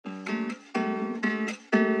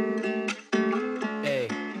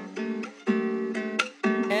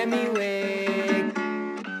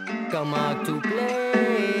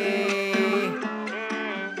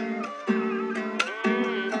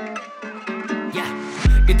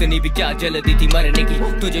इतनी भी क्या जल्दी थी मरने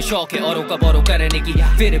की, तुझे शौक है औरों का बोरो करने की,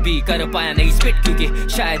 फिर भी कर पाया नहीं स्पिट क्योंकि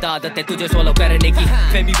शायद आदत है तुझे सोलो करने की।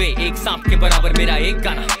 फेमीवे एक सांप के बराबर, मेरा एक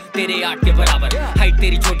गाना तेरे 8 के बराबर, हाइट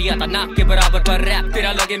तेरी छोटी आता नाक के बराबर, पर रैप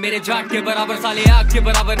तेरा लगे मेरे जाट के बराबर, साले आग के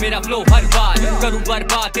बराबर मेरा फ्लो हर बार, करूं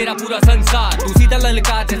बर्बाद तेरा पूरा संसार, तू सीधा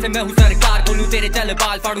ललकार जैसे मैं हूँ सरकार, बोलूं तेरे चल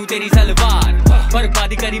बाल फाड़ू तेरी सलवार,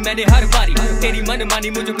 बर्बादी करी मैंने हर बारी, तेरी मन मानी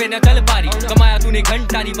मुझ पे न चल पारी, कमाया तूने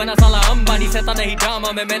घंटा नहीं बना साला अंबानी, सहता नहीं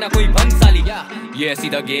ड्रामा में मैं ना कोई भंसाली, ये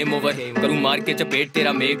सीधा गेम ओवर, करूं मार के चपेट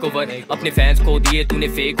तेरा मेक ओवर, अपने फैंस को दिए तूने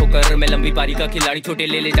फेक होकर, मैं लंबी पारी का खिलाड़ी छोटे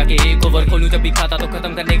ले ले जाके एक ओवर, खोलूं जब भी खाता तो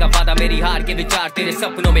खत्म करने का वादा, मेरी हार के विचार तेरे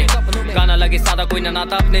सपनों में, गाना लगे सादा कोई ना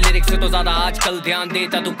नाता, अपने लिरिक्स से तो ज्यादा आजकल ध्यान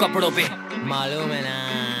देता तू कपड़ों पे, मालूम है ना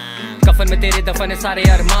कफन में तेरे दफन है सारे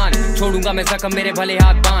अरमान, छोड़ूंगा मैं जख्म मेरे भले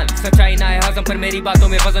हाथ बांध, सच्चाई ना है हजम पर मेरी बातों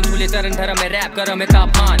में वजन, झूले चरण धर्म में रैप कर में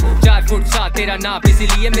तापमान, 4 फुट 7 तेरा नाप,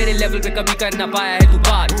 इसीलिए मेरे लेवल पे कभी कर ना पाया है तू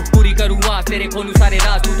पार, पूरी करूँ आस तेरे खोलूं सारे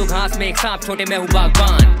राज, तू तो घास में एक सांप छोटे मैं हूँ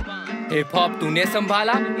बागबान। हिप हॉप तूने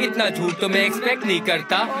संभाला, इतना झूठ तो मैं एक्सपेक्ट नहीं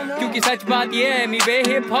करता, क्योंकि सच बात ये है मीवे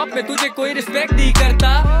हिप हॉप में तुझे कोई रिस्पेक्ट नहीं करता,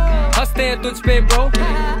 हंसते हैं तुझ पे ब्रो,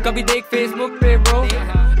 कभी देख फेसबुक पे ब्रो,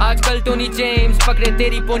 आजकल टोनी जेम्स पकड़े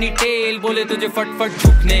तेरी पोनी टेल, बोले तुझे फट फट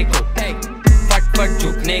झुकने को, फट फट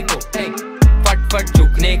झुकने को, फट फट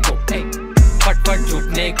झुकने को, फट फट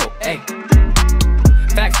झुकने को,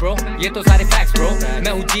 फैक्स ब्रो ये तो सारे फैक्स ब्रो,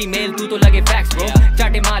 मैं हूँ जीमेल तू तो लगे फैक्स ब्रो,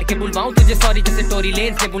 चाटे मार के बुलवाऊं तुझे सॉरी जैसे टोरी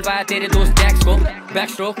लेन्स ने बुलवाया तेरे दोस्त जैक्स को, बैक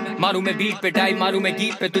स्ट्रोक मारू मैं बीट पे डाई मारू मैं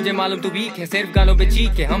गीत पे, तुझे मालूम तू वीक है सिर्फ गानों पे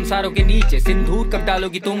चीख है, हम सारों के नीचे सिंदूर कब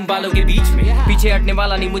डालोगी तुम बालों के बीच में, पीछे हटने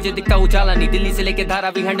वाला नहीं मुझे दिखता उजाला नहीं, दिल्ली से लेके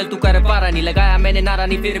धारा भी हैंडल तू कर पारा नहीं, लगाया मैंने नारा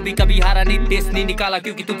नहीं फिर भी कभी हारा नहीं, टेस्ट नहीं निकाला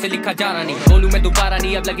क्योंकि तुझसे लिखा जा रहा नहीं, बोलूं मैं दोबारा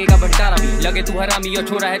नहीं अब लगेगा भंडारा भी, लगे तू हरामी और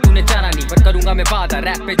छोरा है तूने चारा नहीं, पर करूंगा मैं वादा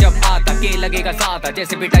रैप पे जब आता के लगेगा सादा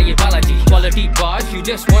जैसे बेटा ये Balaji, quality bars, you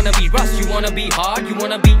just wanna be Russ, you wanna be hard, you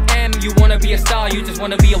wanna be M, you wanna be a star, you just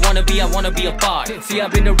wanna be a wannabe, I wanna be a part. See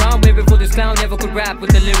I've been around way before this clown never could rap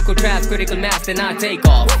with the lyrical traps, critical mass then I take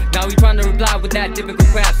off. Now he trying to reply with that typical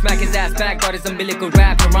crap, smack his ass back, got his umbilical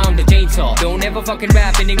wrapped around the chainsaw. Don't ever fucking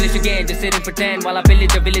rap in English again, just sit and pretend while I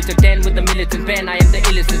pillage a village of 10 with a militant pen. I am the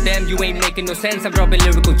illest of them, you ain't making no sense, I'm dropping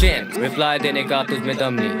lyrical gems. Reply देने का तुझमें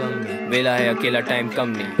दम नहीं, वेला है अकेला time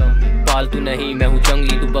कम नहीं, पालतू नहीं मैं हूँ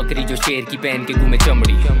जंगली तू बकरी जो शेर की पहन के घूमे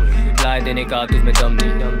चमड़ी, लाए देने का तुझमें दम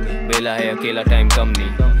नहीं, वेला है अकेला टाइम कम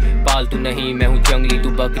नहीं, पालतू नहीं मैं हूँ जंगली तू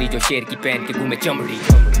बकरी जो शेर की पहन के घूमे चमड़ी।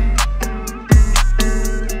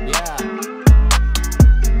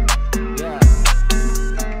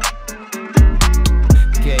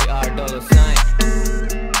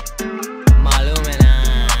 मालूम है ना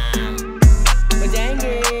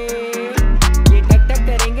बजाएंगे ये टक टक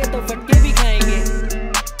करेंगे तो फटके भी खाएंगे।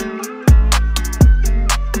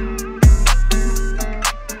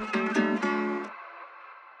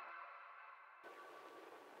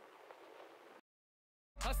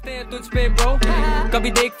 हंसते हैं तुझ पे ब्रो,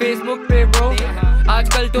 कभी देख फेसबुक पे ब्रो,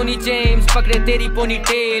 आजकल टोनी जेम्स पकड़े तेरी पोनी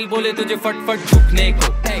टेल, बोले तुझे फट फट झुकने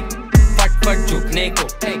को, फट फट झुकने को,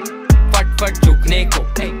 फट फट झुकने को,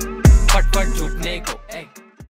 फट फट झुकने को।